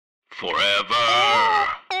Forever.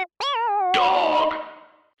 Dog.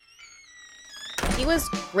 He was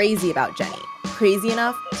crazy about Jenny, crazy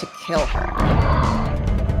enough to kill her.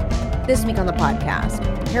 This week on the podcast,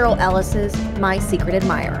 Carol Ellis's My Secret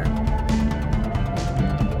Admirer.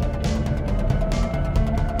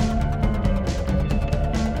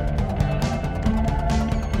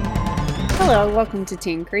 Hello, welcome to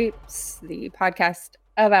Teen Creeps, the podcast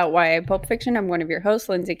about YA pulp fiction. I'm one of your hosts,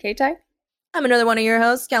 Lindsay Kaitai. I'm another one of your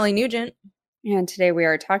hosts, Kelly Nugent. And today we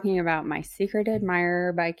are talking about My Secret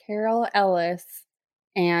Admirer by Carol Ellis.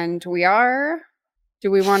 And we are,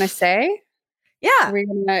 do we want to say? Yeah, Are we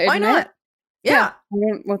gonna why admit? not? Yeah.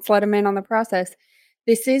 Let's let them in on the process.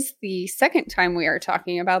 This is the second time we are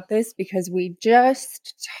talking about this because we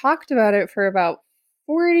just talked about it for about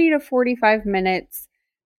 40 to 45 minutes,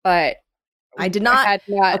 but I did not. had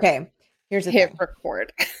not Okay, here's the hit thing.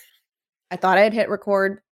 record. I thought I had hit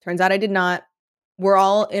record. Turns out I did not. We're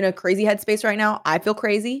all in a crazy headspace right now. I feel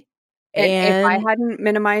crazy. And if I And hadn't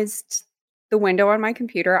minimized the window on my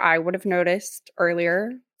computer, I would have noticed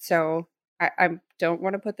earlier. So I don't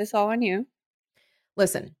want to put this all on you.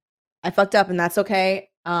 listen, I fucked up and that's okay.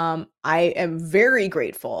 I am very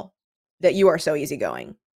grateful that you are so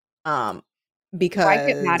easygoing. Because I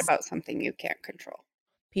get mad about something you can't control.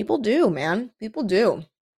 people do, man. People do.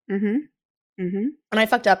 Mm-hmm. Mm-hmm. And I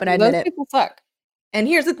fucked up and I admit Those it. people suck. And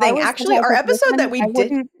here's the If I thing. was the Actually, type our of episode person, that we I did.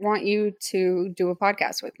 wouldn't want you to do a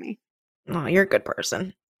podcast with me. Oh, you're a good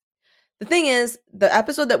person. The thing is, the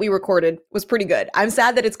episode that we recorded was pretty good. I'm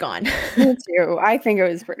sad that it's gone. Me too. I think it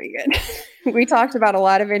was pretty good. We talked about a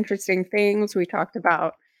lot of interesting things. We talked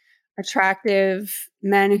about attractive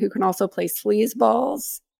men who can also play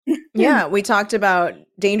sleazeballs. Yeah, we talked about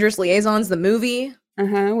Dangerous Liaisons, the movie.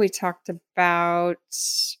 We talked about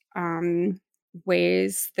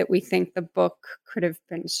ways that we think the book could have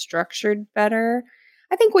been structured better.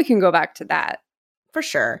 I think we can go back to that. For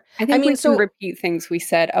sure. I think mean, we so- can repeat things we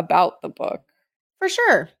said about the book. For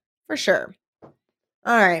sure. For sure. All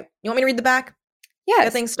right. You want me to read the back? Yes,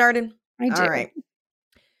 Get things started? I do. All right.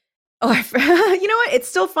 Oh, you know what? It's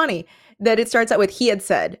still funny that it starts out with he had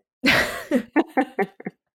said.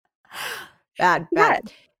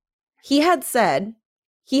 Bad. He had said,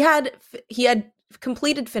 he had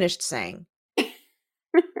finished saying,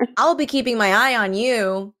 I'll be keeping my eye on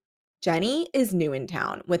you. Jenny is new in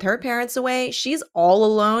town. With her parents away, she's all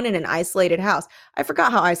alone in an isolated house. I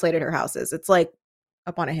forgot how isolated her house is. It's like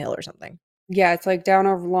up on a hill or something. Yeah, it's like down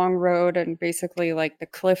a long road, and basically, like the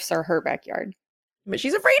cliffs are her backyard. But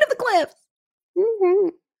she's afraid of the cliffs.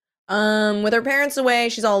 Mm-hmm. With her parents away,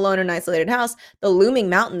 she's all alone in an isolated house. The looming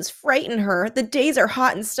mountains frighten her. The days are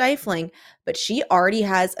hot and stifling, but she already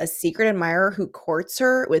has a secret admirer who courts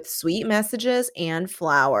her with sweet messages and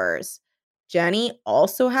flowers. Jenny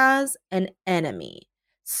also has an enemy.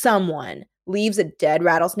 Someone leaves a dead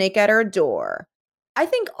rattlesnake at her door. I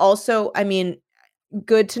think also, I mean,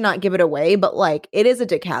 good to not give it away, but like it is a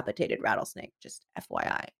decapitated rattlesnake, just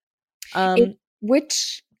FYI.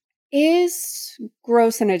 Which is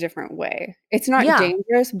gross in a different way. It's not Yeah.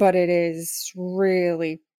 dangerous, but it is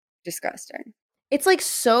really disgusting. It's like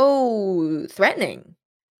so threatening.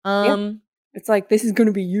 It's like, this is going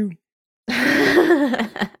to be you.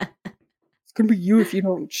 It's going to be you if you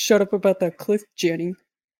don't shut up about that cliff, Jenny.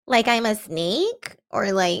 Like I'm a snake,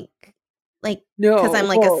 or like No. because I'm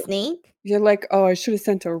like well, a snake. You're like, oh, I should have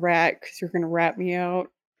sent a rat because you're going to rat me out.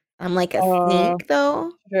 I'm like a Uh, snake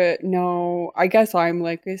though. No, I guess I'm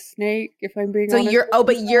like a snake if I'm being So honest. but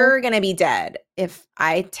with myself. you're gonna be dead if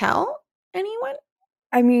I tell anyone.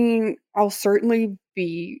 I mean, I'll certainly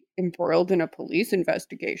be embroiled in a police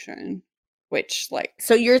investigation, which, like,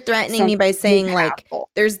 So you're threatening me by something saying would like happen.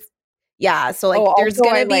 there's so like Oh, there's also,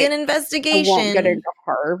 gonna I, be an like, I won't get investigation, into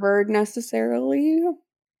Harvard necessarily.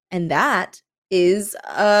 and that is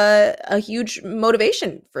a huge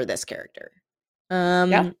motivation for this character.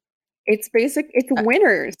 It's it's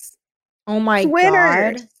winners. Oh my Winners.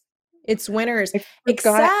 god, it's winners. I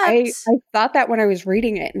forgot. I Except thought that when I was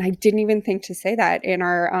reading it, and I didn't even think to say that in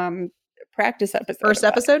our practice episode. first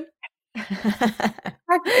about episode. it.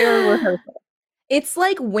 Or rehearsal. It's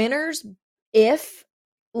like winners if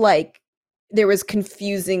like there was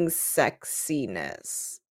confusing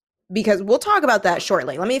sexiness. Because we'll talk about that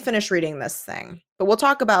shortly. Let me finish reading this thing. But we'll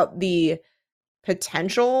talk about the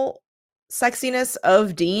potential sexiness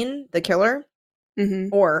of Dean, the killer. Mhm.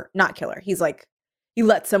 Or not killer. He's like, he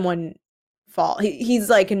let someone fall. He's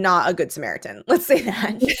like not a good Samaritan. Let's say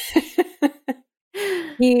that.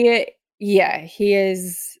 He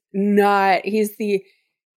is not. He's the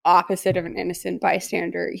opposite of an innocent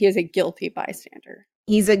bystander. He is a guilty bystander.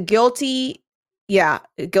 He's a guilty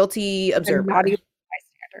observer. Not even a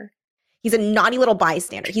bystander. He's a naughty little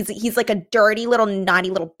bystander. He's like a dirty little naughty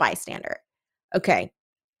little bystander. Okay.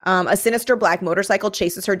 A sinister black motorcycle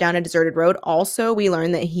chases her down a deserted road. Also, we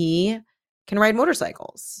learn that he can ride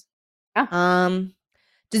motorcycles. Yeah.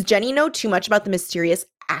 Does Jenny know too much about the mysterious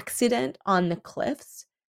accident on the cliffs?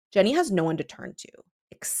 Jenny has no one to turn to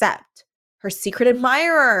except her secret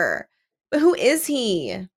admirer. But who is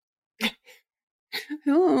he?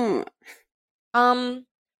 Ooh.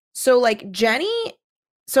 So like Jenny,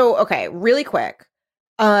 okay, really quick.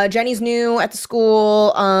 Jenny's new at the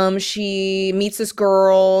school. She meets this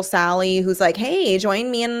girl, Sally, who's like, "Hey,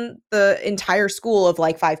 join me and the entire school of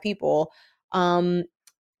like 5 people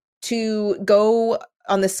to go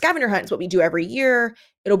on the scavenger hunt. It's what we do every year.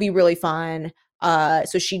 It'll be really fun."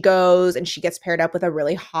 So she goes and she gets paired up with a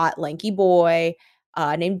really hot, lanky boy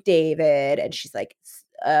named David, and she's like,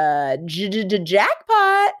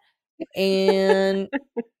 jackpot. And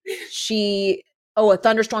a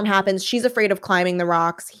thunderstorm happens. She's afraid of climbing the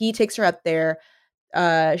rocks. He takes her up there.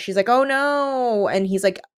 She's like, oh no. And he's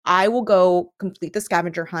like, I will go complete the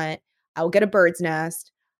scavenger hunt. I will get a bird's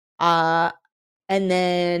nest. And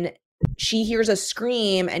then she hears a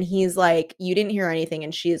scream and he's like, you didn't hear anything.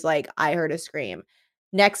 And she's like, I heard a scream.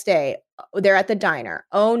 Next day, they're at the diner.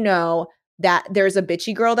 Oh no, that there's a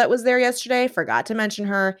bitchy girl that was there yesterday. Forgot to mention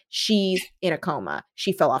her. She's in a coma.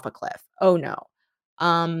 She fell off a cliff. Oh no.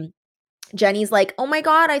 Jenny's like, oh my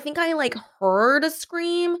God, I think I like heard a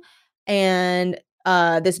scream. And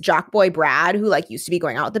this jock boy Brad, who like used to be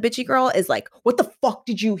going out with the bitchy girl, is like, what the fuck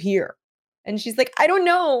did you hear? And she's like, I don't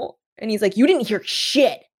know. And he's like, you didn't hear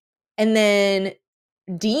shit. And then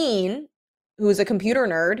Dean, who's a computer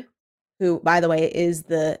nerd, who, by the way, is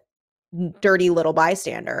the dirty little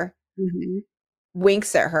bystander,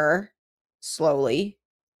 winks at her slowly.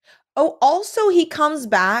 Oh, also, he comes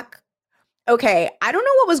back. Okay, I don't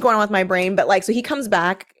know what was going on with my brain, but like, so he comes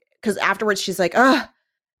back because afterwards she's like, ugh,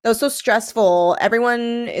 that was so stressful.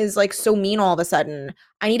 Everyone is like so mean all of a sudden.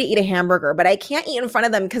 I need to eat a hamburger, but I can't eat in front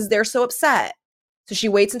of them because they're so upset. So she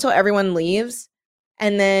waits until everyone leaves,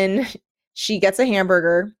 and then she gets a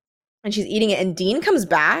hamburger and she's eating it. And Dean comes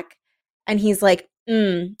back and he's like,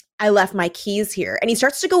 I left my keys here. And he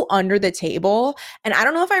starts to go under the table. And I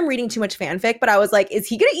don't know if I'm reading too much fanfic, but I was like, is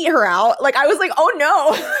he going to eat her out? Like, I was like, oh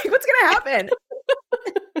no, like, what's going to happen?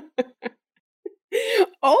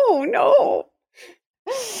 Oh no.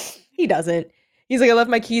 He doesn't. He's like, I left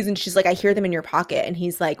my keys. And she's like, I hear them in your pocket. And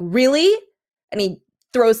he's like, really? And he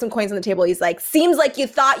throws some coins on the table. He's like, seems like you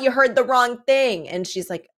thought you heard the wrong thing. And she's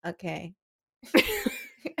like, okay.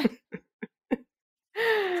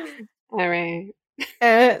 All right.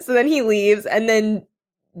 So then he leaves. And then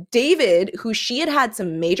David, who she had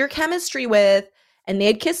some major chemistry with, and they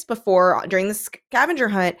had kissed before during the scavenger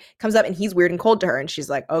hunt, comes up and he's weird and cold to her. And she's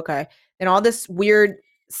like, okay. And all this weird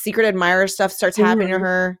secret admirer stuff starts happening to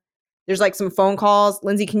her. There's like some phone calls.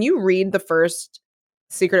 Lindsay, can you read the first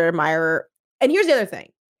secret admirer? And here's the other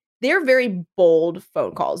thing. They're very bold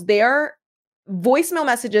phone calls. They are voicemail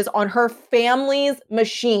messages on her family's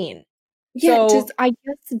machine. Yeah, So, I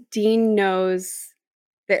guess Dean knows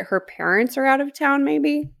that her parents are out of town,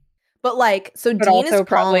 maybe. but like, so But Dean also is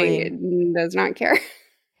probably calling. does not care.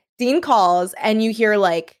 Dean calls and you hear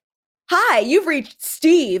like, hi, you've reached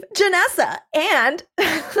Steve, Janessa, and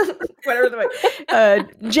whatever the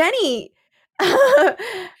Jenny,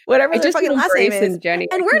 whatever their fucking last name is. Jenny.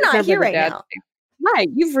 And we're not here right now. Hi,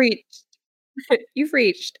 you've reached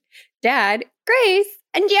Dad, Grace,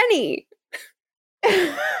 and Jenny.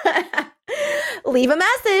 Leave a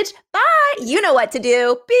message. Bye. You know what to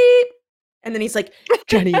do. Beep. And then he's like,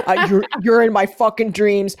 Jenny, you're in my fucking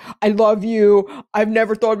dreams. I love you. I've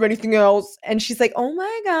never thought of anything else. And she's like, oh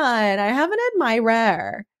my God, I have an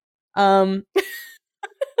admirer.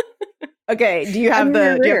 Okay, do you have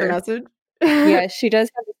the message? Yeah, she does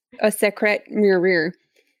have a secret mirror.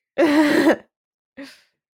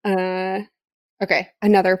 Okay,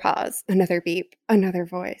 another pause, another beep, another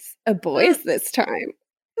voice. A voice this time.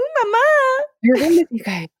 Ooh, mama. You're one of you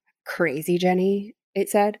guys. Crazy, Jenny, it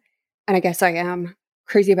said. And I guess I am.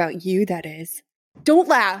 Crazy about you, that is. Don't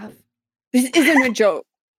laugh. This isn't a joke.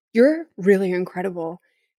 You're really incredible.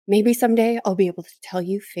 Maybe someday I'll be able to tell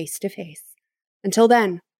you face to face. Until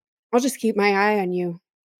then, I'll just keep my eye on you.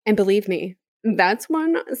 And believe me, that's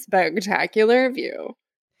one spectacular view.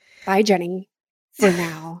 Bye, Jenny. For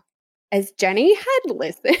now. As Jenny had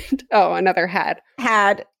listened. Oh, another had.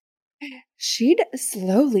 She'd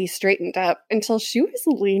slowly straightened up until she was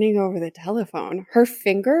leaning over the telephone, her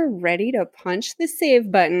finger ready to punch the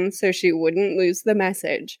save button so she wouldn't lose the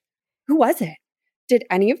message. Who was it? Did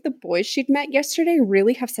any of the boys she'd met yesterday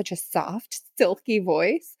really have such a soft, silky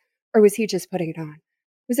voice? Or was he just putting it on?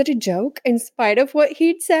 Was it a joke in spite of what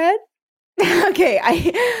he'd said? Okay,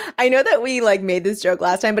 I know that we like made this joke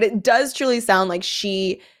last time, but it does truly sound like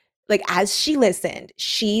she, like as she listened,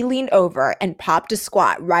 she leaned over and popped a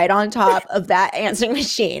squat right on top of that answering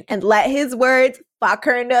machine and let his words fuck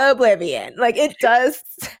her into oblivion. Like it does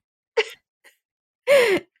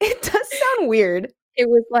sound weird. It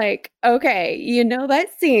was like, okay, you know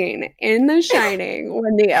that scene in The Shining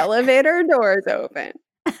when the elevator doors open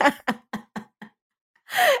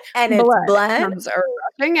And it's blood comes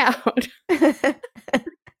rushing out.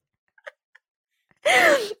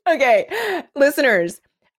 Okay, listeners,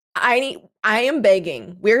 I am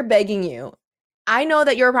begging. We're begging you. I know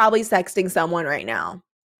that you're probably sexting someone right now.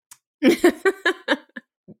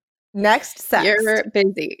 Next sext. You're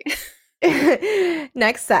busy.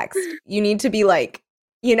 Next sext. You need to be like,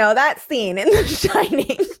 you know that scene in The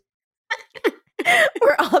Shining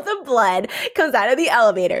where all the blood comes out of the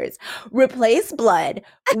elevators. Replace blood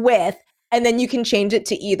with, and then you can change it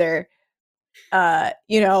to either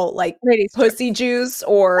like pussy juice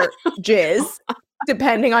or jizz,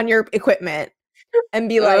 depending on your equipment, and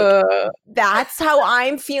be like, that's how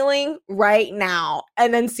I'm feeling right now.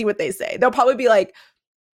 And then see what they say. They'll probably be like,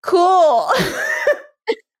 cool.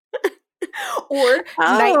 Or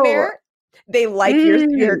nightmare. They like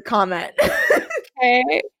your comment.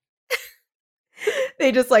 Okay.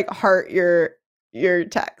 They just like heart your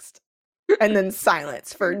text and then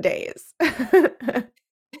silence for days.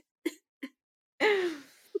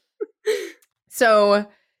 So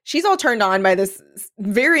she's all turned on by this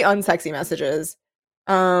very unsexy messages.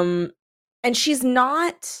 And she's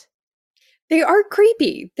not. They are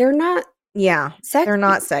creepy. They're not. Yeah. Sexy. They're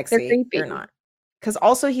not sexy. They're creepy. They're not. Because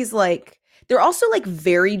also he's like, they're also like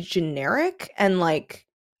very generic and like,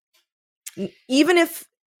 even if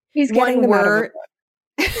he's getting them out of a book.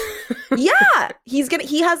 Yeah.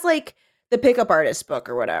 He has like the pickup artist book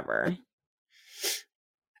or whatever.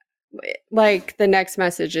 Like the next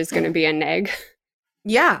message is going to be a neg.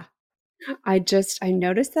 Yeah. I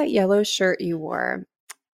noticed that yellow shirt you wore.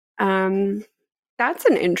 That's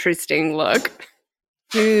an interesting look.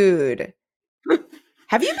 Dude.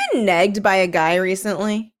 Have you been negged by a guy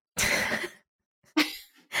recently?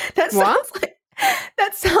 That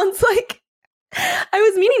sounds like I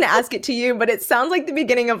was meaning to ask it to you, but it sounds like the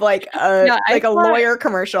beginning of like a lawyer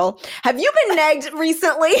commercial. Have you been negged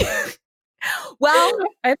recently? Well,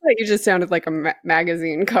 I thought you just sounded like a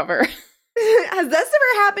magazine cover. Has this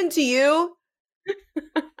ever happened to you?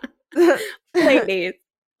 Ladies.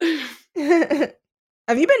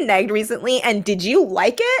 Have you been negged recently and did you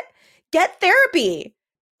like it? Get therapy.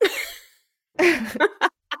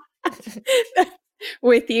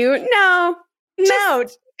 With you? No. No.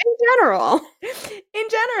 In general. In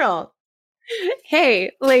general.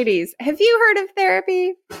 Hey, ladies, have you heard of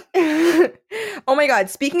therapy? Oh my God.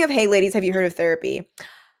 Speaking of hey, ladies, have you heard of therapy?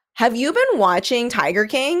 Have you been watching Tiger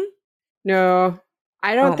King? No,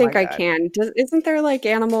 I don't think I can. Isn't there like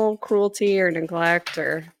animal cruelty or neglect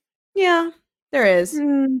or? Yeah, there is.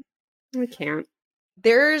 I can't.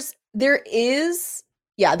 There is.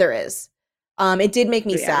 Yeah, there is. It did make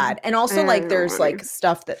me sad. And also like there's like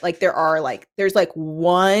stuff that like there's like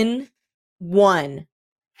one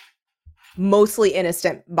mostly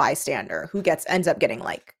innocent bystander who ends up getting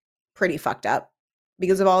like pretty fucked up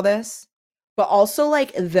because of all this. But also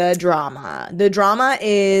like the drama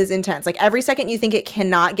is intense. Like every second you think it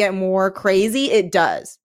cannot get more crazy, it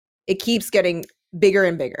does. It keeps getting bigger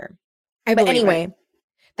and bigger. But anyway,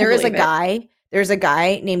 there's a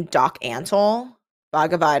guy named Doc Antle,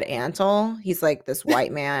 Bhagavad Antle. He's like this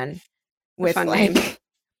white man with like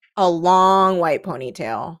a long white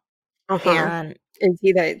ponytail. And is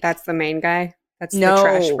he that's the main guy? That's the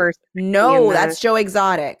trash person. No, that's Joe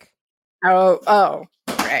Exotic. Oh,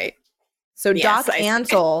 right. So yes,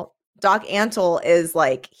 Doc Antle is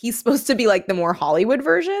like, he's supposed to be like the more Hollywood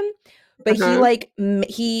version, but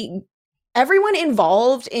everyone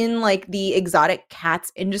involved in like the exotic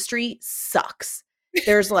cats industry sucks.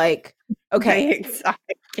 There's like, okay. The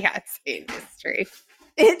exotic cats industry.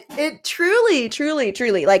 It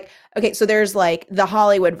truly like, okay, so there's like the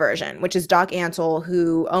Hollywood version, which is Doc Antle,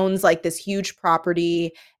 who owns like this huge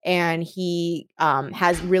property, and he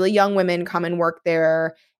has really young women come and work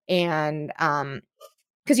there, and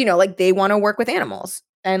because like they want to work with animals,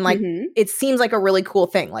 and like it seems like a really cool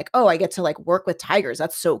thing, like, oh, I get to like work with tigers,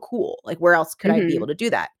 that's so cool, like where else could I be able to do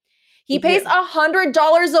that? He pays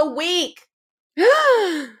 $100 a week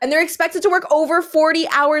and they're expected to work over 40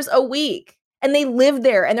 hours a week, and they live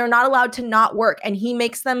there and they're not allowed to not work, and he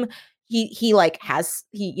makes them he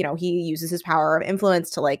uses his power of influence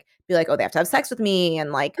to like be like, oh, they have to have sex with me,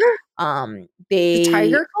 and like the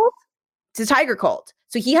tiger cult? It's a tiger cult.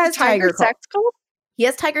 So he has tiger cult. sex cult? He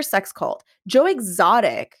has tiger sex cult. Joe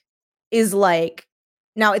Exotic is like,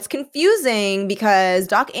 now it's confusing because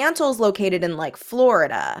Doc Antle's located in like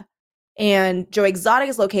Florida and Joe Exotic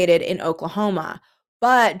is located in Oklahoma.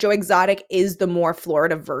 But Joe Exotic is the more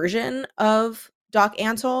Florida version of Doc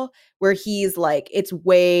Antle, where he's like, it's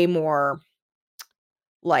way more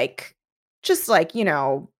like, just like, you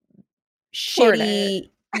know, shitty.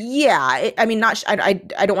 Yeah. I mean, not, I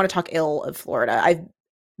don't want to talk ill of Florida. I've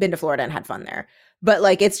been to Florida and had fun there. But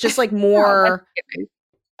like, it's just like more,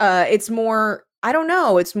 it's more, I don't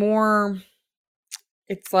know. It's more.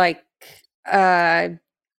 It's like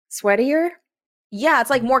sweatier. Yeah. It's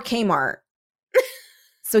like more Kmart.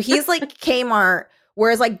 So he's like Kmart,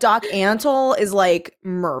 whereas like Doc Antle is like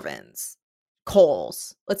Mervyn's,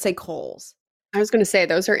 Kohl's. Let's say Kohl's. I was going to say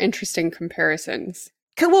those are interesting comparisons.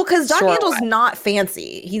 Well, because Doc Sure. Antle's not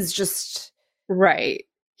fancy. He's just Right.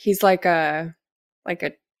 He's like a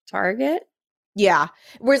Target. yeah.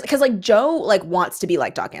 Whereas because like Joe like wants to be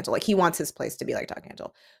like Doc Antle, like he wants his place to be like Doc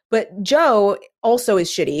Antle, but Joe also is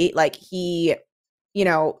shitty. Like he, you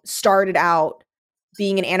know, started out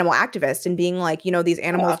being an animal activist and being like, you know, these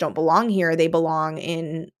animals don't belong here. They belong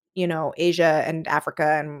in, you know, Asia and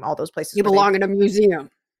Africa and all those places. You belong in a museum.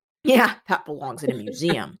 Yeah, that belongs in a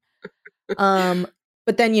museum.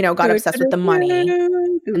 But then, you know, got obsessed with the money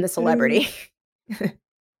and the celebrity.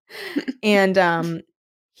 And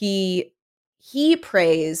he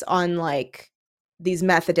preys on like these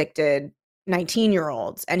meth addicted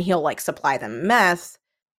 19-year-olds and he'll like supply them meth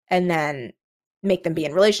and then make them be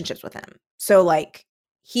in relationships with him. So like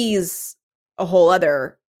he's a whole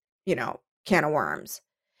other, you know, can of worms.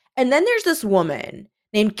 And then there's this woman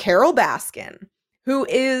named Carol Baskin who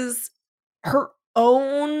is her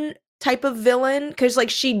own type of villain because like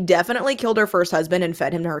she definitely killed her first husband and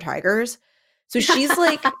fed him to her tigers. So she's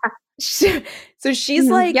like she's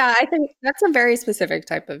like, yeah, I think that's a very specific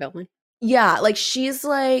type of villain. Yeah, like she's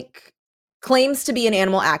like claims to be an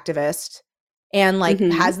animal activist and like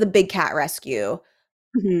has the Big Cat Rescue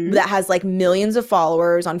that has like millions of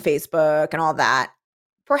followers on Facebook and all that.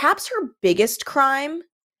 Perhaps her biggest crime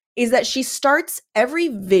is that she starts every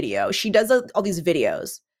video. She does all these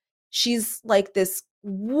videos. She's like this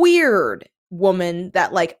weird woman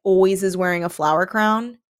that like always is wearing a flower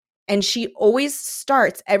crown. And she always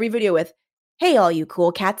starts every video with, "Hey, all you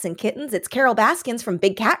cool cats and kittens, it's Carol Baskins from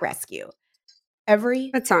Big Cat Rescue."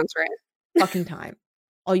 Every That sounds right. fucking time.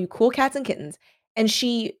 All you cool cats and kittens. And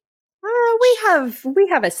she we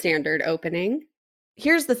have a standard opening,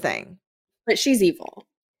 here's the thing. but she's evil.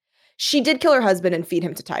 She did kill her husband and feed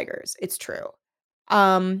him to tigers. It's true.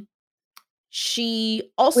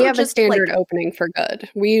 She also We have a just standard like, opening for good.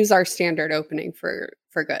 We use our standard opening for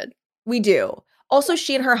good. we do. Also,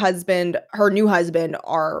 she and her husband, her new husband,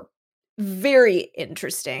 are very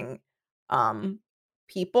interesting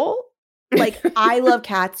people. Like, I love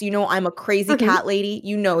cats. You know, I'm a crazy cat lady.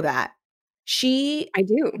 You know that. I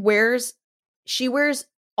do. She wears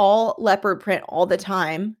all leopard print all the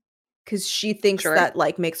time because she thinks that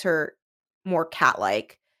like makes her more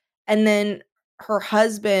cat-like. And then her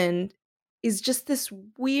husband is just this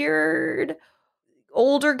weird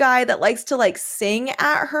older guy that likes to like sing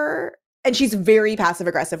at her. And she's very passive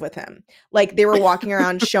aggressive with him. Like they were walking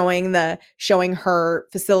around showing her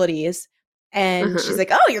facilities. And she's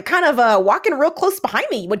like, "Oh, you're kind of walking real close behind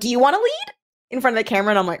me. What do you want to lead?" In front of the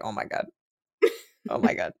camera. And I'm like, oh my God. Oh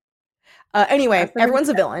my God. Anyway, everyone's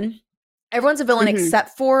a villain. Everyone's a villain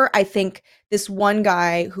except for, I think, this one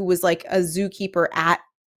guy who was like a zookeeper at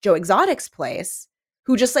Joe Exotic's place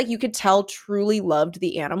who just like you could tell truly loved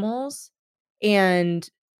the animals. And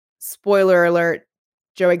spoiler alert,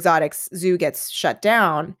 Joe Exotic's zoo gets shut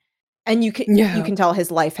down. And you can tell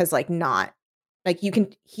his life has like not. Like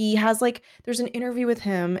he has like, there's an interview with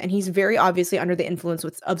him and he's very obviously under the influence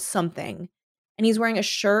of something. And he's wearing a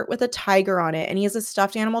shirt with a tiger on it. And he has a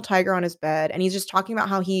stuffed animal tiger on his bed. And he's just talking about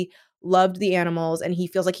how he loved the animals and he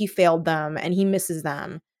feels like he failed them and he misses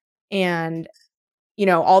them. And, you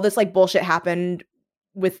know, all this like bullshit happened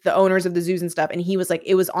with the owners of the zoos and stuff. And he was like,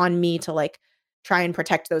 it was on me to like try and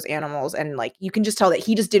protect those animals. And like, you can just tell that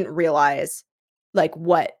he just didn't realize like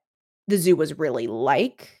what the zoo was really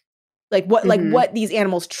like what these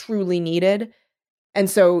animals truly needed. And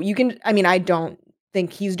so you can, I mean, I don't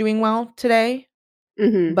think he's doing well today,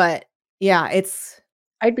 but yeah,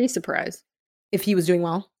 I'd be surprised if he was doing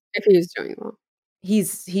well. If he was doing well. He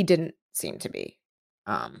didn't seem to be.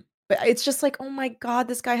 But it's just like, oh my God,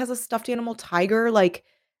 this guy has a stuffed animal tiger. Like,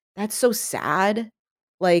 that's so sad.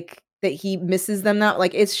 Like that he misses them that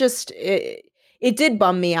like, it's just, it did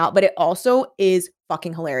bum me out, but it also is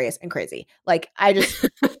fucking hilarious and crazy. Like I just,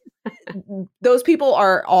 those people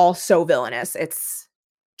are all so villainous. It's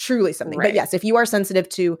truly something. But Right. yes, if you are sensitive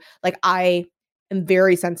to, like, I am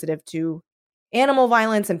very sensitive to animal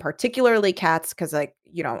violence and particularly cats because, like,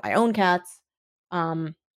 you know, I own cats.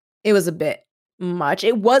 It was a bit much.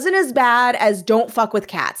 It wasn't as bad as Don't Fuck with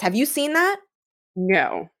Cats. Have you seen that?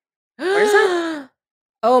 No. Where's that?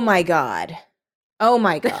 Oh my God. Oh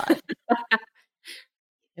my God.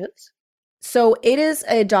 Yes. So it is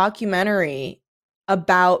a documentary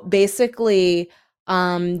about basically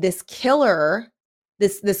this killer,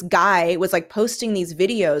 this guy was like posting these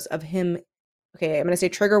videos of him. Okay, I'm going to say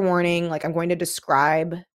trigger warning, like I'm going to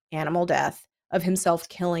describe animal death of himself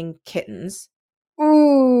killing kittens.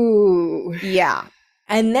 Ooh. Yeah.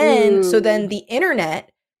 And then so Ooh. then the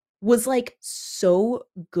internet was like so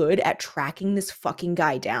good at tracking this fucking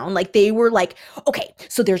guy down. Like they were like, okay,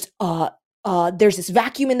 so there's this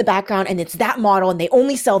vacuum in the background and it's that model and they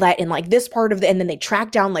only sell that in like this part of the, and then they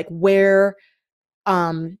track down like where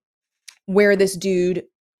this dude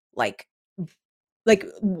like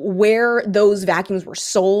where those vacuums were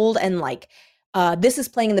sold, and like this is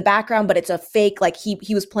playing in the background, but it's a fake, like he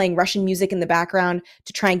was playing Russian music in the background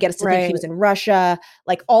to try and get us to think he was in Russia,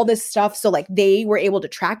 like all this stuff. So like they were able to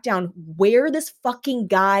track down where this fucking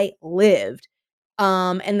guy lived.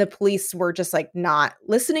 And the police were just like not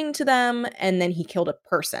listening to them. And then he killed a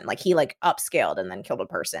person. Like he like upscaled and then killed a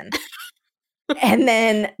person. And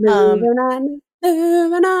then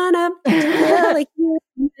Moving on up to like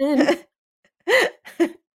human.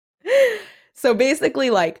 So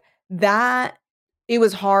basically like that, it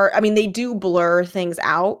was hard. I mean, they do blur things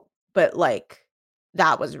out, but like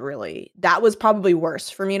that was probably worse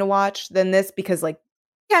for me to watch than this because like,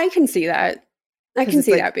 Yeah, I can see that. I 'cause can it's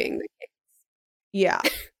see like- that being the case. yeah.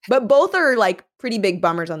 But both are like pretty big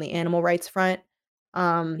bummers on the animal rights front.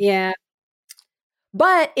 Yeah.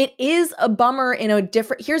 But it is a bummer in a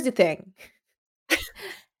different, here's the thing.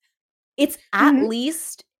 It's at Mhm.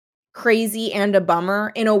 least crazy and a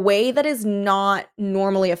bummer in a way that is not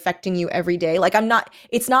normally affecting you every day. Like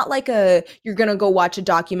it's not like you're gonna go watch a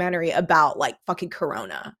documentary about like fucking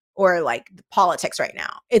Corona or like politics right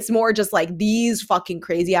now. It's more just like these fucking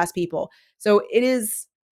crazy ass people. So it is,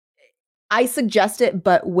 I suggest it,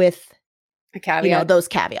 but with, A caveat. you know, those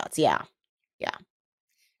caveats. Yeah.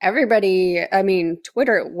 Everybody, I mean,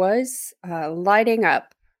 Twitter was lighting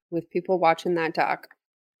up with people watching that doc.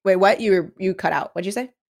 Wait, what? You cut out. What'd you say?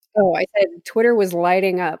 Oh, I said Twitter was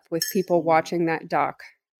lighting up with people watching that doc.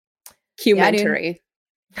 Cumentary.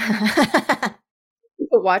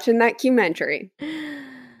 People watching that cumentary.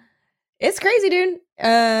 It's crazy, dude.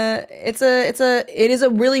 It is a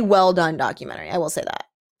really well done documentary. I will say that.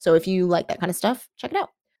 So if you like that kind of stuff, check it out.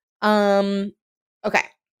 Okay.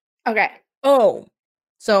 Okay. Oh,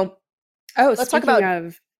 so Oh, let's talk speaking about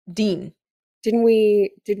of, Dean. did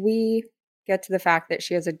we get to the fact that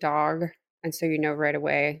she has a dog, and so you know right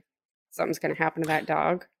away something's going to happen to that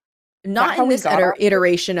dog? Not how in we this got off?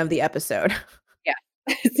 iteration of the episode.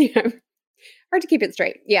 Yeah. Hard to keep it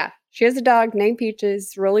straight. Yeah, she has a dog named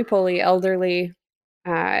Peaches, roly-poly, elderly,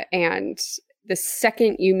 and the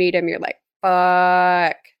second you meet him, you're like,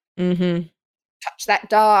 fuck, Mm-hmm. touch that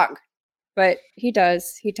dog. But he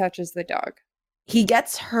does. He touches the dog. He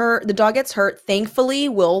gets hurt. The dog gets hurt. Thankfully,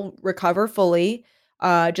 will recover fully.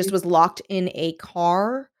 Just was locked in a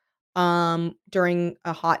car during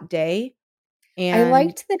a hot day. And I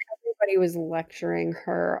liked that everybody was lecturing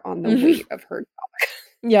her on the Mhm. weight of her dog.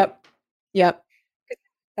 Yep.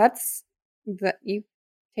 That's that you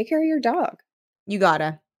take care of your dog. You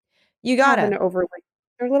gotta. Having to overweight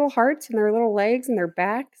their little hearts and their little legs and their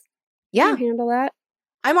backs. You Yeah. can handle that.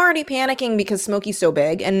 I'm already panicking because Smokey's so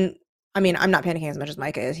big. And I mean, I'm not panicking as much as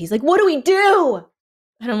Micah is. He's like, what do we do?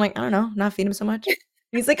 And I'm like, I don't know, not feed him so much.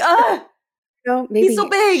 He's like, No, maybe he's so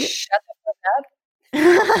big. Shut the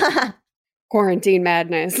fuck up. Quarantine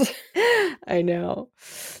madness. I know.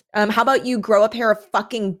 How about you grow a pair of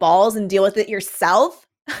fucking balls and deal with it yourself?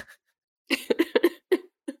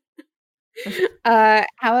 How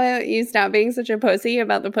about you stop being such a pussy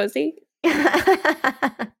about the pussy?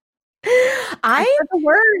 I That's a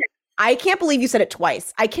word. I can't believe you said it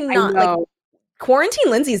twice. I cannot. I know. Like, quarantine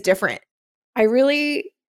Lindsay's different. I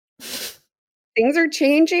really things are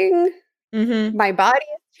changing. Mm-hmm. My body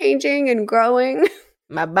is changing and growing.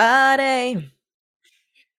 My body.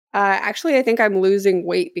 Actually, I think I'm losing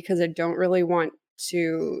weight because I don't really want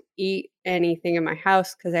to eat anything in my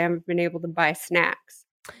house because I haven't been able to buy snacks.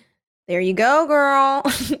 There you go, girl.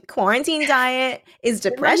 Quarantine diet is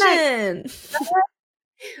depression.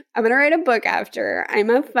 I'm gonna write a book after. I'm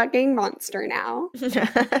a fucking monster now.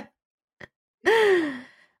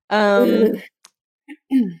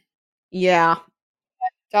 Yeah.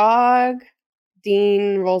 dog.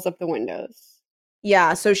 Dean rolls up the windows.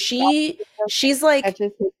 Yeah, so she's like,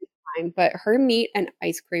 Catches him fine, but her meat and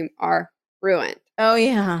ice cream are ruined. oh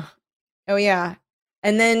yeah. Oh yeah.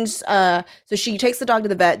 And then so she takes the dog to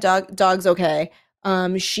the vet. Dog's okay.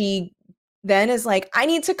 She then is like, I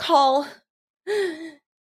need to call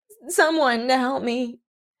someone to help me.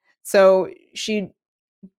 So she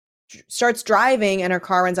starts driving and her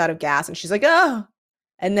car runs out of gas and she's like, oh.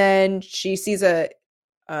 And then she sees a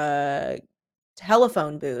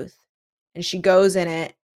telephone booth and she goes in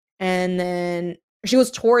it and then she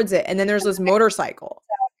goes towards it and then there's this motorcycle.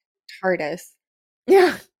 TARDIS.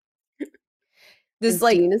 Yeah. This And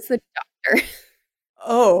like, Dean is the doctor.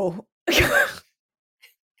 oh.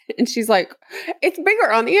 And she's like, it's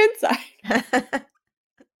bigger on the inside.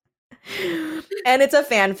 And it's a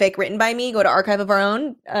fanfic written by me. Go to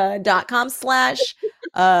archiveofourown.com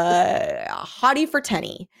 / hottie for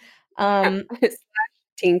Tenny.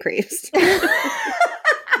 Teen creeps.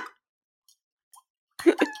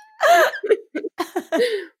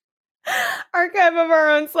 Archive of our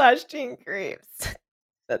own / teen creeps.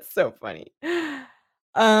 That's so funny.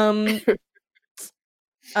 But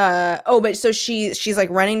so she's like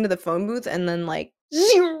running to the phone booth and then like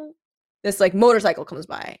this like motorcycle comes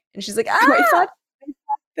by and she's like, ah! I thought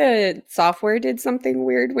the software did something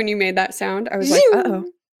weird when you made that sound. I was like, uh-oh.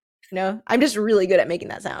 No, I'm just really good at making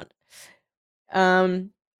that sound.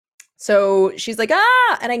 So she's like,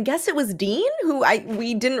 ah, and I guess it was Dean who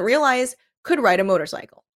we didn't realize could ride a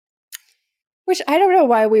motorcycle. Which I don't know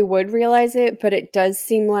why we would realize it, but it does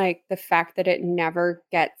seem like the fact that it never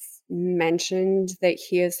gets mentioned that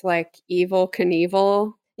he is like Evel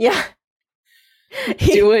Knievel. Yeah.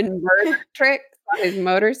 Doing murder tricks on his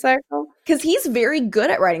motorcycle. Because he's very good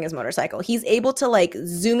at riding his motorcycle. He's able to like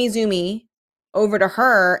zoomy over to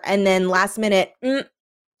her and then last minute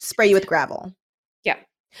spray you with gravel. Yeah.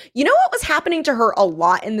 You know what was happening to her a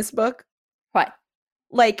lot in this book? What?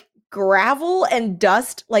 Like gravel and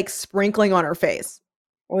dust like sprinkling on her face.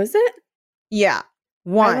 Was it? Yeah.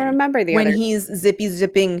 One. I don't remember the when other. he's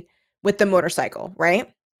zipping with the motorcycle, right?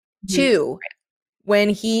 Mm-hmm. 2, when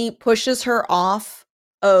he pushes her off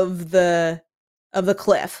of the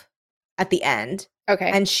cliff at the end. Okay.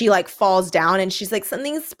 And she like falls down and she's like,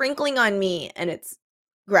 something's sprinkling on me, and it's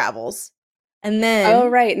gravels. And then oh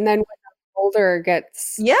right, and then when the boulder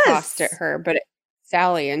gets tossed at her, but it's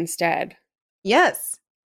Sally instead. Yes.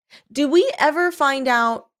 Do we ever find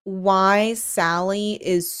out why Sally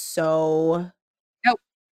is so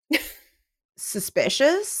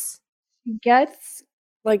suspicious? She gets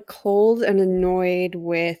like cold and annoyed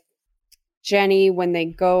with Jenny when they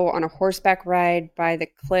go on a horseback ride by the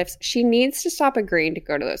cliffs. She needs to stop agreeing to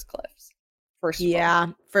go to those cliffs. First of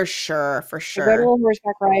all. For sure. They go to a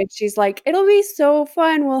horseback ride. She's like, it'll be so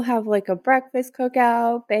fun. We'll have like a breakfast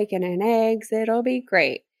cookout, bacon and eggs. It'll be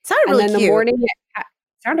great. Sounded really cute. The morning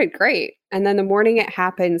sounded great. And then the morning it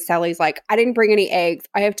happens, Sally's like, I didn't bring any eggs.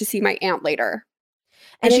 I have to see my aunt later.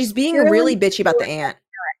 And she's being really bitchy about the aunt.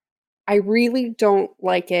 I really don't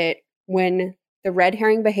like it when the red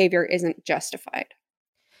herring behavior isn't justified.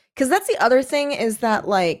 Because that's the other thing is that,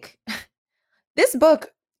 like, this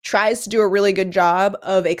book tries to do a really good job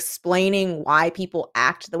of explaining why people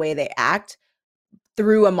act the way they act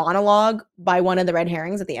through a monologue by one of the red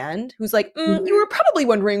herrings at the end, who's like, you were probably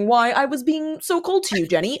wondering why I was being so cold to you,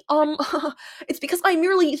 Jenny. It's because I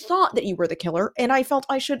merely thought that you were the killer, and I felt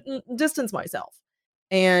I should distance myself.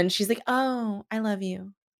 And she's like, oh, I love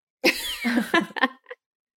you.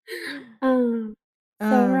 So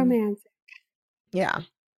romantic. Yeah.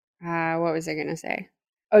 What was I going to say?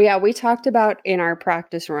 Oh, yeah. We talked about in our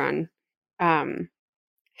practice run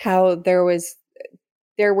how there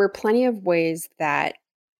were plenty of ways that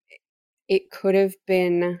it could have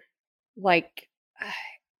been like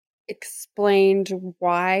explained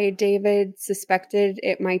why David suspected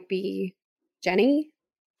it might be Jenny.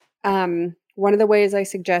 One of the ways I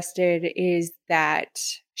suggested is that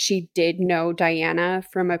she did know Diana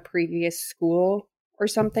from a previous school or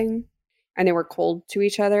something, and they were cold to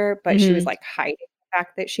each other, but she was like hiding the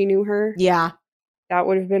fact that she knew her. Yeah. That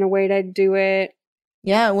would have been a way to do it.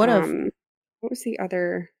 Yeah, it would have. What was the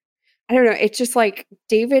other? I don't know. It's just like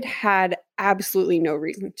David had absolutely no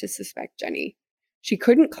reason to suspect Jenny. She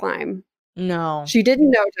couldn't climb. No. She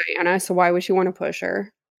didn't know Diana, so why would she want to push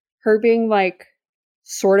her? Her being like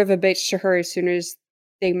sort of a bitch to her as soon as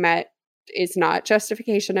they met is not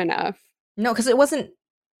justification enough. No, because it wasn't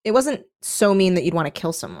so mean that you'd want to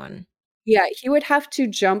kill someone. Yeah, he would have to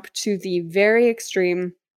jump to the very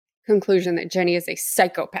extreme conclusion that Jenny is a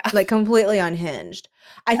psychopath. Like completely unhinged.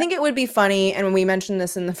 I think it would be funny, and when we mentioned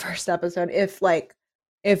this in the first episode, if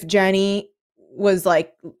Jenny was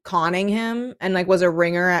like conning him and like was a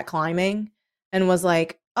ringer at climbing and was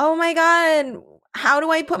like, oh my God, how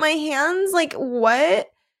do I put my hands? Like, what?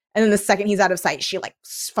 And then the second he's out of sight, she like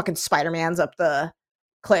fucking Spider-Man's up the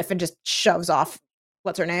cliff and just shoves off.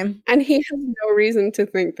 What's her name? And he has no reason to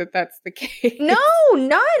think that that's the case. No,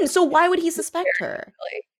 none. So why would he suspect her?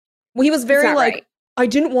 Well, he was It's very not like, right. I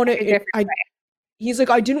didn't want In a to. different way. He's like,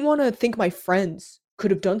 I didn't want to think my friends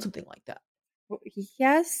could have done something like that. Well,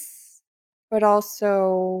 yes, but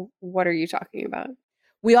also, what are you talking about?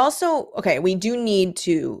 We also, okay, we do need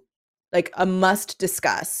to, like, a must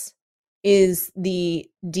discuss is the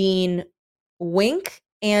Dean wink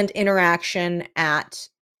and interaction at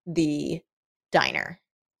the diner.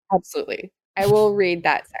 Absolutely. I will read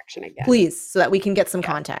that section again. Please, so that we can get some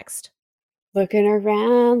context. Looking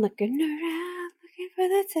around, looking for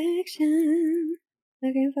that section,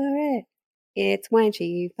 looking for it. It's when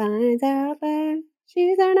she finds out that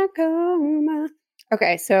she's in a coma.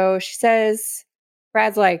 Okay, so she says,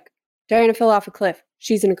 Brad's like, Diana fell off a cliff.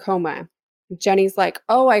 She's in a coma. Jenny's like,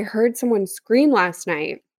 oh, I heard someone scream last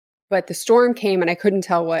night, but the storm came and I couldn't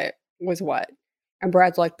tell what was what. And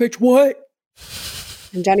Brad's like, bitch, what?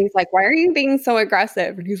 And Jenny's like, why are you being so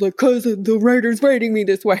aggressive? And he's like, because the writer's writing me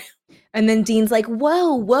this way. And then Dean's like,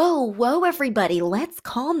 whoa, whoa, whoa, everybody, let's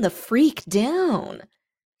calm the freak down.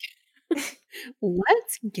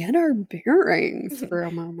 Let's get our bearings for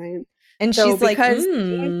a moment. And So she's like, because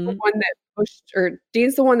Dean's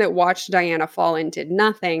the one that watched Diana fall and did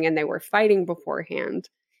nothing, and they were fighting beforehand,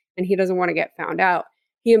 and he doesn't want to get found out.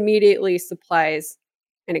 He immediately supplies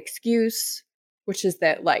an excuse, which is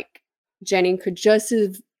that like Jenny could just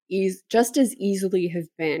as easily have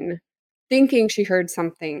been thinking she heard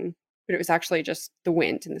something, but it was actually just the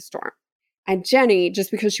wind and the storm. And Jenny,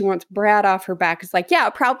 just because she wants Brad off her back, is like, yeah,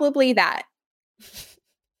 probably that.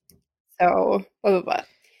 So, blah, blah, blah.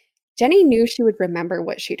 Jenny knew she would remember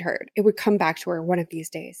what she'd heard. It would come back to her one of these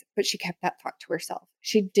days, but she kept that thought to herself.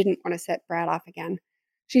 She didn't want to set Brad off again.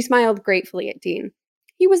 She smiled gratefully at Dean.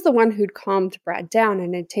 He was the one who'd calmed Brad down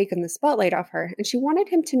and had taken the spotlight off her, and she wanted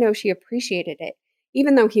him to know she appreciated it,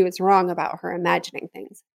 even though he was wrong about her imagining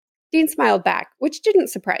things. Dean smiled back, which didn't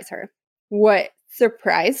surprise her. What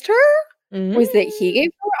surprised her was that he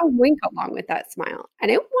gave her a wink along with that smile, and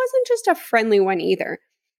it wasn't just a friendly one either.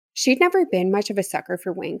 She'd never been much of a sucker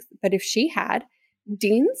for winks, but if she had,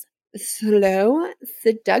 Dean's slow,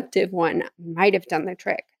 seductive one might have done the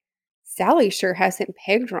trick. Sally sure hasn't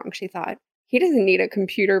pegged wrong, she thought. He doesn't need a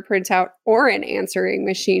computer printout or an answering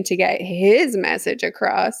machine to get his message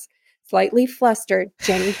across. Slightly flustered,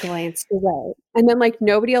 Jenny glanced away. And then like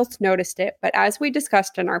nobody else noticed it, but as we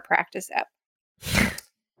discussed in our practice app,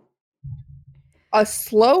 a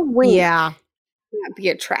slow wink can't be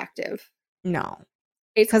attractive. No.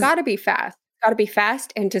 It's got to be fast. It's got to be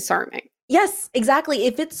fast and disarming. Yes, exactly.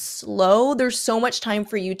 If it's slow, there's so much time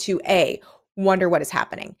for you to A, wonder what is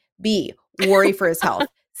happening. B, worry for his health.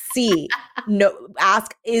 C,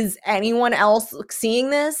 ask, is anyone else seeing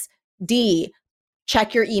this? D,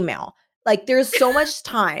 check your email. Like there's so much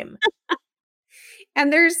time.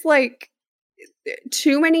 And there's like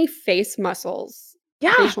too many face muscles,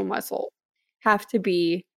 facial muscles have to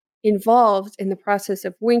be involved in the process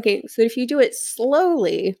of winking. So if you do it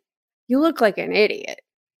slowly, you look like an idiot.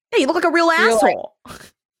 Yeah, you look like a real asshole.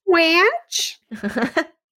 Wanch?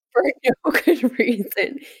 For no good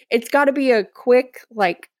reason. It's got to be a quick,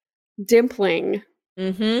 like, dimpling.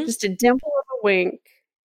 Just a dimple of a wink.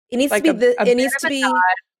 It needs to be it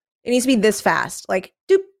needs to be this fast. Like,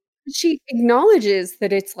 doop. She acknowledges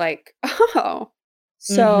that it's like, oh.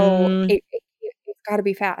 So it's got to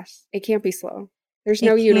be fast. It can't be slow. There's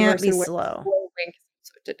no universe in which slow wink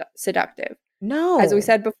is seductive. No. As we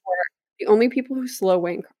said before, the only people who slow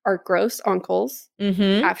wink are gross uncles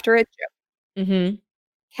after a joke.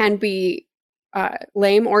 Can be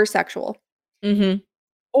lame or sexual.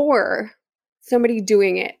 Or somebody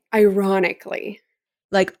doing it ironically.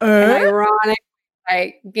 Like, ironic.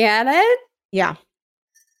 I get it? Yeah.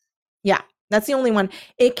 Yeah. That's the only one.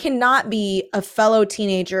 It cannot be a fellow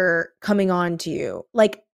teenager coming on to you.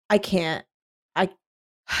 Like, I can't be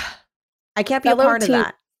a part of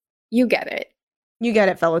that. You get it. You get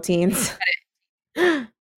it, fellow teens. You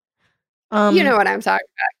know what I'm talking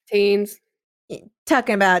about, teens.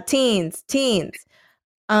 Talking about teens.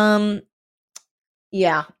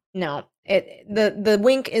 Yeah, no. The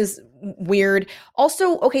wink is weird.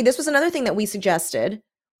 Also, okay, this was another thing that we suggested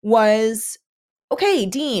was, okay,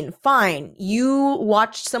 Dean, fine. You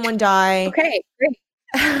watched someone die. Okay, great.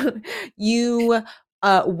 You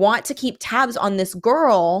want to keep tabs on this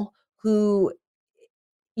girl who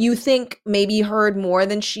you think maybe heard more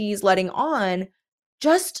than she's letting on.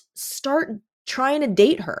 Just start trying to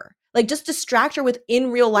date her. Like, just distract her with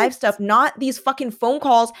in real life stuff, not these fucking phone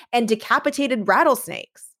calls and decapitated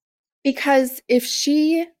rattlesnakes. Because if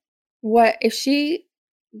she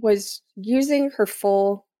was using her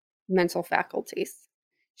full mental faculties,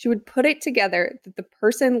 she would put it together that the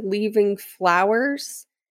person leaving flowers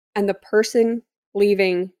and the person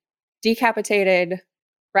leaving decapitated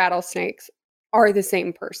rattlesnakes are the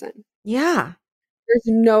same person. Yeah. There's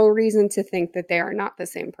no reason to think that they are not the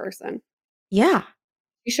same person. Yeah.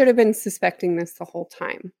 She should have been suspecting this the whole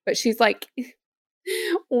time. But she's like,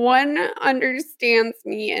 one understands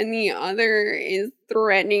me and the other is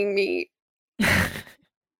threatening me.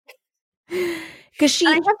 Because she,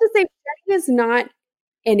 And I have to say, Jenny is not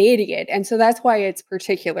an idiot. And so that's why it's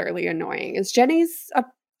particularly annoying. Is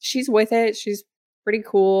she's with it. She's pretty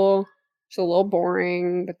cool. She's a little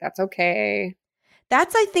boring, but that's okay.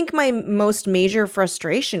 that's, I think, my most major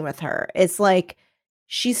frustration with her. It's like,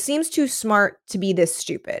 she seems too smart to be this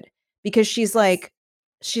stupid because she's like,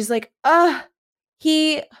 she's like, this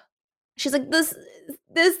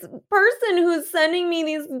person who's sending me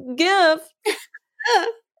these gifts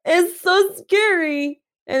is so scary.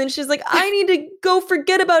 And then she's like, I need to go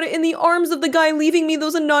forget about it in the arms of the guy leaving me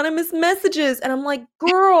those anonymous messages. And I'm like,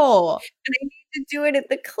 girl. And I need to do it at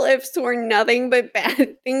the cliffs where nothing but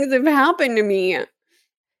bad things have happened to me.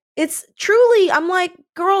 It's truly, I'm like,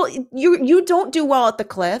 girl, you don't do well at the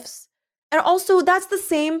cliffs. And also, that's the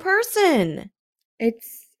same person.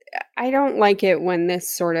 I don't like it when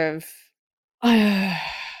this sort of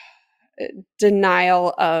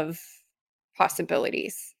denial of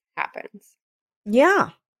possibilities happens. Yeah.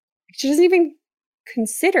 She doesn't even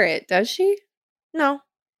consider it, does she? No.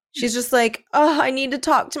 She's just like, I need to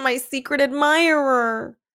talk to my secret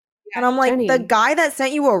admirer. Yeah, and I'm like, Jenny. the guy that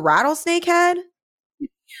sent you a rattlesnake head?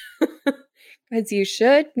 Because you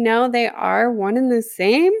should know they are one and the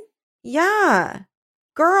same. Yeah.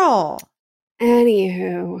 Girl.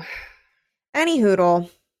 Anywho. Any hoodle.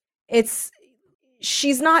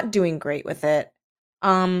 She's not doing great with it.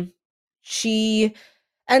 She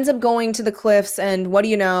ends up going to the cliffs, and what do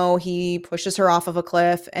you know? He pushes her off of a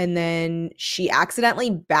cliff, and then she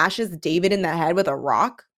accidentally bashes David in the head with a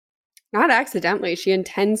rock. Not accidentally. She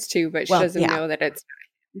intends to, but she doesn't know that it's...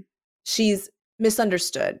 She's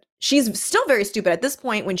misunderstood. She's still very stupid at this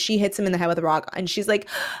point when she hits him in the head with a rock, and she's like,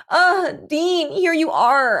 Dean, here you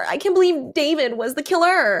are. I can't believe David was the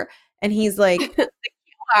killer. And he's like, the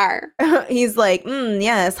killer. He's like,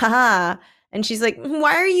 yes, haha. And she's like,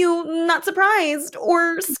 why are you not surprised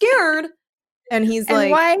or scared? And he's and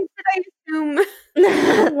like, why did I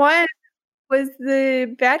assume one was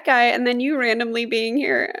the bad guy and then you randomly being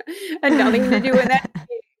here and nothing to do with that?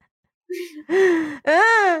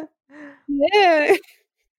 Yeah.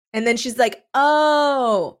 And then she's like,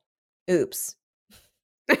 oh, oops.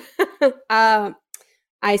 I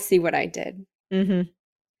see what I did. Mm-hmm.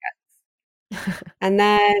 Yes. And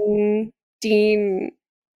then Dean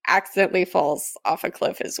accidentally falls off a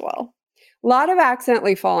cliff as well. A lot of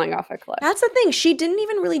accidentally falling off a cliff. That's the thing. She didn't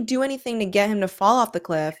even really do anything to get him to fall off the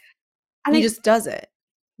cliff. And he just does it.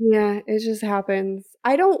 Yeah, it just happens.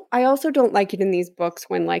 I also don't like it in these books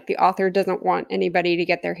when like the author doesn't want anybody to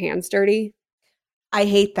get their hands dirty. I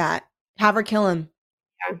hate that. Have her kill him.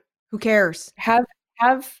 Yeah. Who cares? Have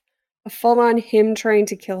a full-on him trying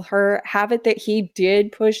to kill her. Have it that he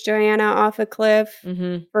did push Diana off a cliff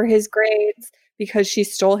for his grades because she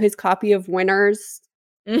stole his copy of Winners.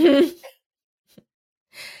 Mm-hmm.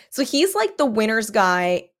 So he's like the Winners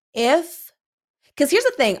guy because here's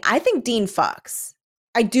the thing. I think Dean fucks.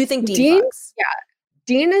 I do think Dean fucks. Yeah.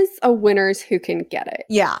 Dean is a Winners who can get it.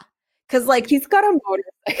 Yeah. Because like he's got a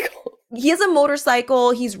motorcycle. He has a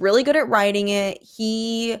motorcycle. He's really good at riding it.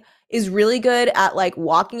 He is really good at like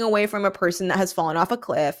walking away from a person that has fallen off a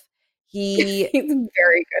cliff. He's very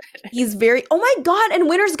good at it. He's very, oh my God, and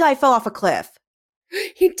Winners guy fell off a cliff.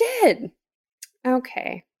 He did.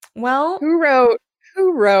 Okay. Well, who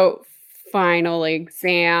wrote Final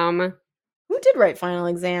Exam? Who did write Final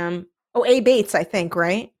Exam? Oh, A. Bates, I think,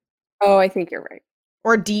 right? Oh, I think you're right.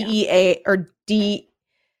 Or D.E.A. or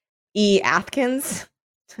D.E. Atkins.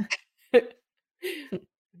 Let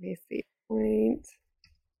me see. Point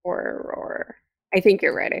or I think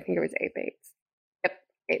you're right. I think it was A. Bates. Yep,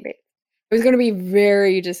 A. Bates. I was going to be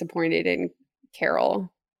very disappointed in Carol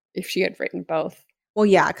if she had written both. Well,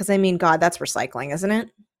 yeah, because I mean, God, that's recycling, isn't it?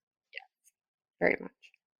 Yes, very much.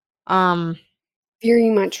 Very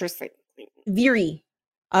much recycling. Very.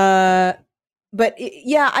 But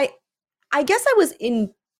yeah, I guess I was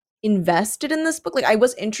invested in this book. Like, I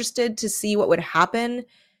was interested to see what would happen,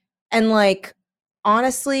 and like,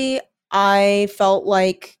 honestly, I felt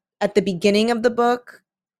like at the beginning of the book,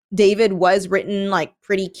 David was written like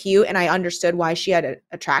pretty cute, and I understood why she had an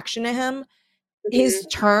attraction to him. His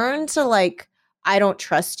turn to like, I don't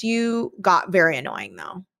trust you got very annoying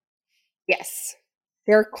though. Yes.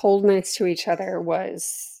 Their coldness to each other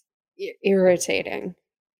was irritating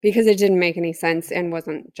because it didn't make any sense and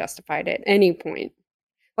wasn't justified at any point.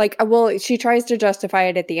 Like, well, she tries to justify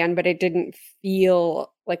it at the end, but it didn't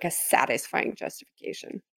feel like a satisfying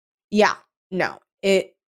justification. Yeah, no.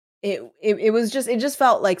 It was just, it just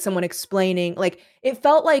felt like someone explaining, like it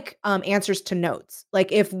felt like answers to notes.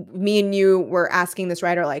 Like if me and you were asking this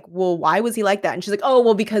writer like, well, why was he like that? And she's like, oh,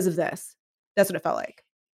 well, because of this. That's what it felt like.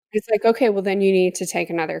 It's like, okay, well, then you need to take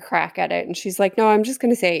another crack at it. And she's like, no, I'm just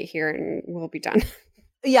going to say it here and we'll be done.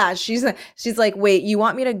 Yeah, she's like, wait, you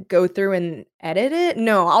want me to go through and edit it?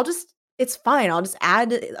 No, it's fine. I'll just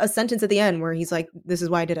add a sentence at the end where he's like, this is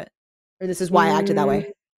why I did it. Or this is why I acted that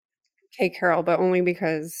way. Okay, Carol, but only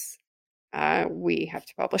because we have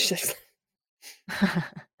to publish this.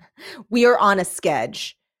 We are on a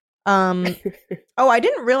sketch. Oh, I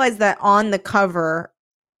didn't realize that on the cover,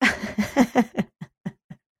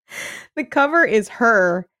 the cover is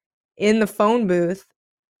her in the phone booth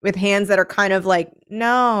with hands that are kind of like,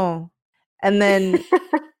 no. And then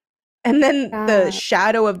the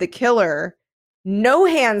shadow of the killer, no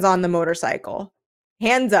hands on the motorcycle,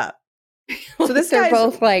 hands up. So this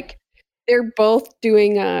they're both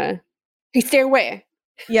doing hey, stay away.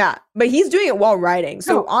 Yeah, but he's doing it while riding.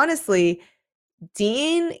 So honestly,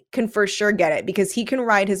 Dean can for sure get it because he can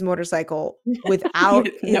ride his motorcycle without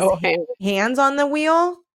hands on the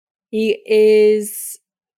wheel. He is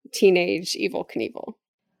teenage Evel Knievel.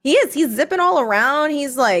 He is. He's zipping all around.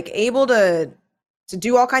 He's like able to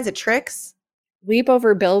do all kinds of tricks. Leap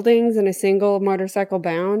over buildings in a single motorcycle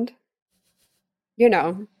bound. You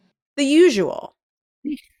know. The usual.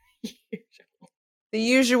 The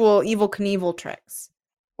usual Evel Knievel tricks.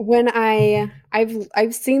 When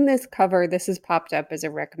I've seen this cover, this has popped up as a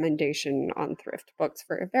recommendation on Thrift Books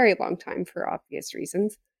for a very long time for obvious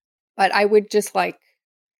reasons. But I would just like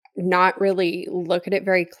not really look at it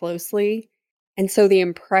very closely. And so the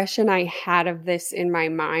impression I had of this in my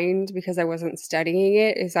mind, because I wasn't studying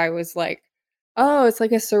it, is I was like, oh, it's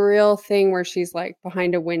like a surreal thing where she's like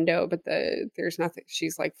behind a window, but there's nothing.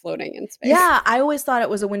 She's like floating in space. Yeah, I always thought it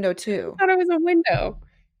was a window too. I thought it was a window.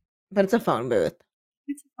 But it's a phone booth.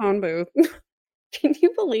 It's a phone booth. Can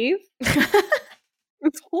you believe?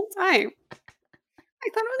 This whole time. I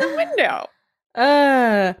thought it was a window.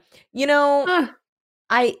 You know,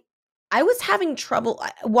 I was having trouble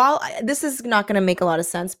this is not going to make a lot of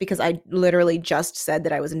sense because I literally just said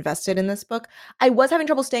that I was invested in this book. I was having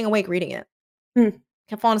trouble staying awake reading it.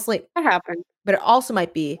 Kept falling asleep. That happened. But it also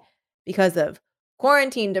might be because of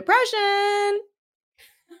quarantine depression.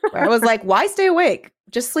 Where I was like, why stay awake?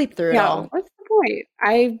 Just sleep through it all. What's the point?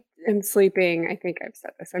 I am sleeping, I think I've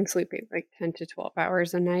said this, I'm sleeping like 10 to 12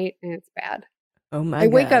 hours a night and it's bad. Oh my God. I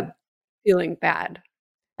wake up feeling bad.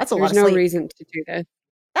 That's a lot of sleep. There's no sleep. reason to do this.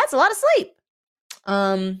 That's a lot of sleep.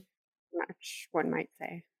 Much, one might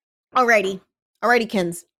say. Alrighty,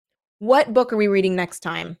 Kins. What book are we reading next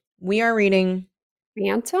time? We are reading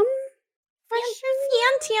Phantom?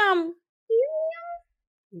 Phantom.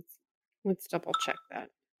 Let's double check that.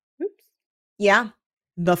 Oops. Yeah.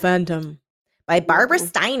 The Phantom by Barbara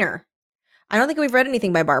Steiner. I don't think we've read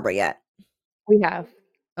anything by Barbara yet. We have.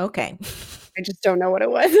 Okay. I just don't know what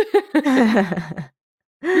it was.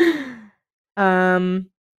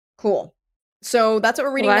 Cool. So that's what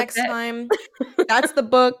we're reading next time. That's the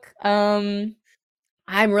book.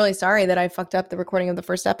 I'm really sorry that I fucked up the recording of the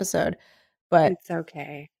first episode, but it's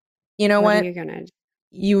okay. You know what? Are you gonna?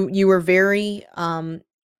 You were very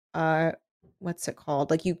what's it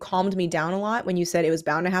called? Like you calmed me down a lot when you said it was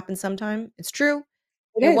bound to happen sometime. It's true.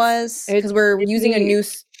 It was because we're using a new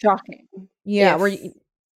shocking. Yeah,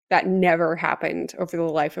 that never happened over the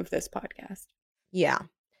life of this podcast. Yeah.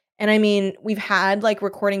 And I mean, we've had like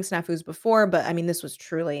recording snafus before, but I mean, this was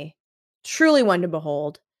truly one to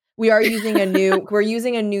behold. We are using we're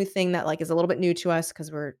using a new thing that like is a little bit new to us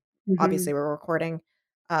because obviously we're recording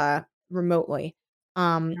remotely.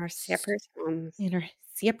 In our separate homes.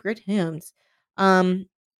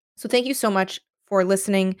 So thank you so much for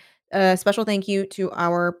listening. Special thank you to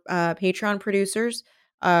our Patreon producers.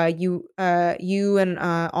 You and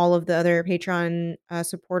all of the other Patreon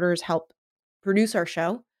supporters help produce our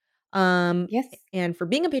show. Yes. And for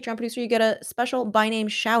being a Patreon producer, you get a special by name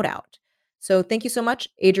shout out. So thank you so much,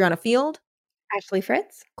 Adriana Field, Ashley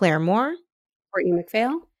Fritz, Claire Moore, Courtney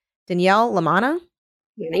McPhail, Danielle Lamana,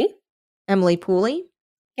 Annie, Emily Pooley,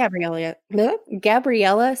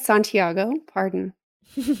 Gabriella Santiago, pardon,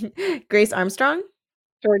 Grace Armstrong,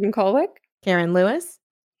 Jordan Colwick, Karen Lewis,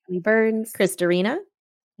 Lee Burns, Christarina,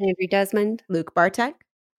 Andrew Desmond, Luke Bartek,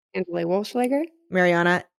 Angela Wolschlager,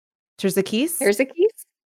 Mariana Terzakis.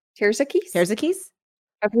 Terzakis.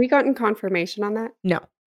 Have we gotten confirmation on that? No.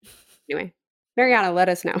 Anyway, Mariana, let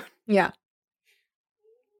us know. Yeah.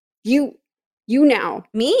 You now.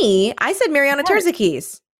 Me? I said Mariana Yes.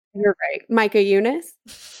 Terzakis. You're right. Micah Eunice.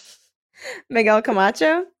 Miguel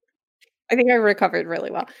Camacho. I think I recovered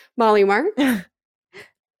really well. Molly Mark.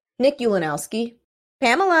 Nick Ulanowski.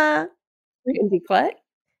 Pamela. Randy Klett.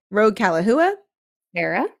 Rogue Kalahua.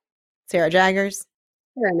 Sarah Jaggers.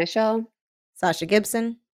 Sarah Michelle. Sasha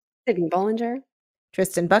Gibson. Sydney Bollinger.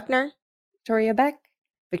 Tristan Buckner. Victoria Beck.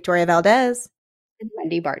 Victoria Valdez. And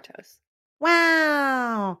Wendy Bartos.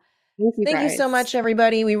 Wow. Thank you so guys. much,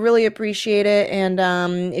 everybody. We really appreciate it.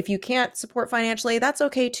 And if you can't support financially, that's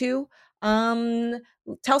okay too.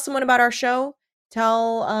 Tell someone about our show.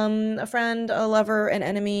 Tell a friend, a lover, an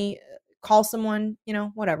enemy. Call someone,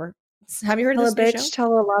 whatever. Have you heard Tell of a this new bitch, show?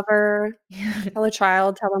 tell a lover, tell a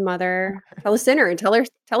child, tell a mother, tell a sinner, tell a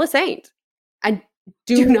saint. And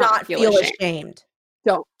Do not feel ashamed.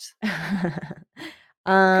 Don't. You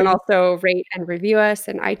can also rate and review us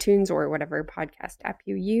in iTunes or whatever podcast app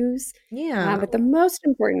you use. Yeah. But the most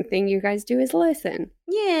important thing you guys do is listen.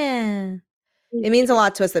 Yeah. It means a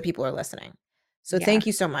lot to us that people are listening. So Yeah. thank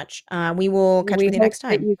you so much. We will catch you hope next that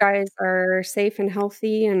time. you guys are safe and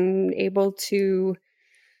healthy and able to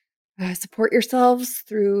support yourselves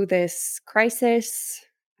through this crisis.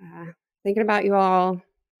 Thinking about you all.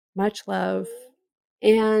 Much love.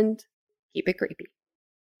 And keep it creepy.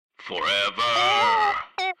 Forever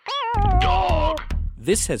Dog.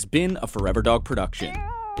 This has been a Forever Dog production.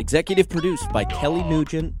 Executive produced by Kelly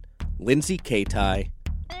Nugent, Lindsay Katai,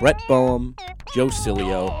 Brett Boehm, Joe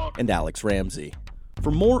Cilio, and Alex Ramsey.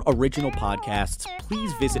 For more original podcasts,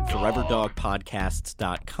 please visit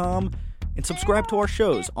foreverdogpodcasts.com and subscribe to our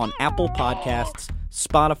shows on Apple Podcasts,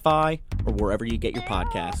 Spotify, or wherever you get your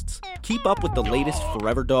podcasts. Keep up with the latest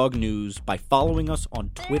Forever Dog news by following us on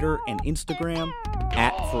Twitter and Instagram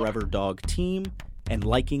 @ForeverDogTeam and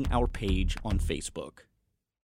liking our page on Facebook.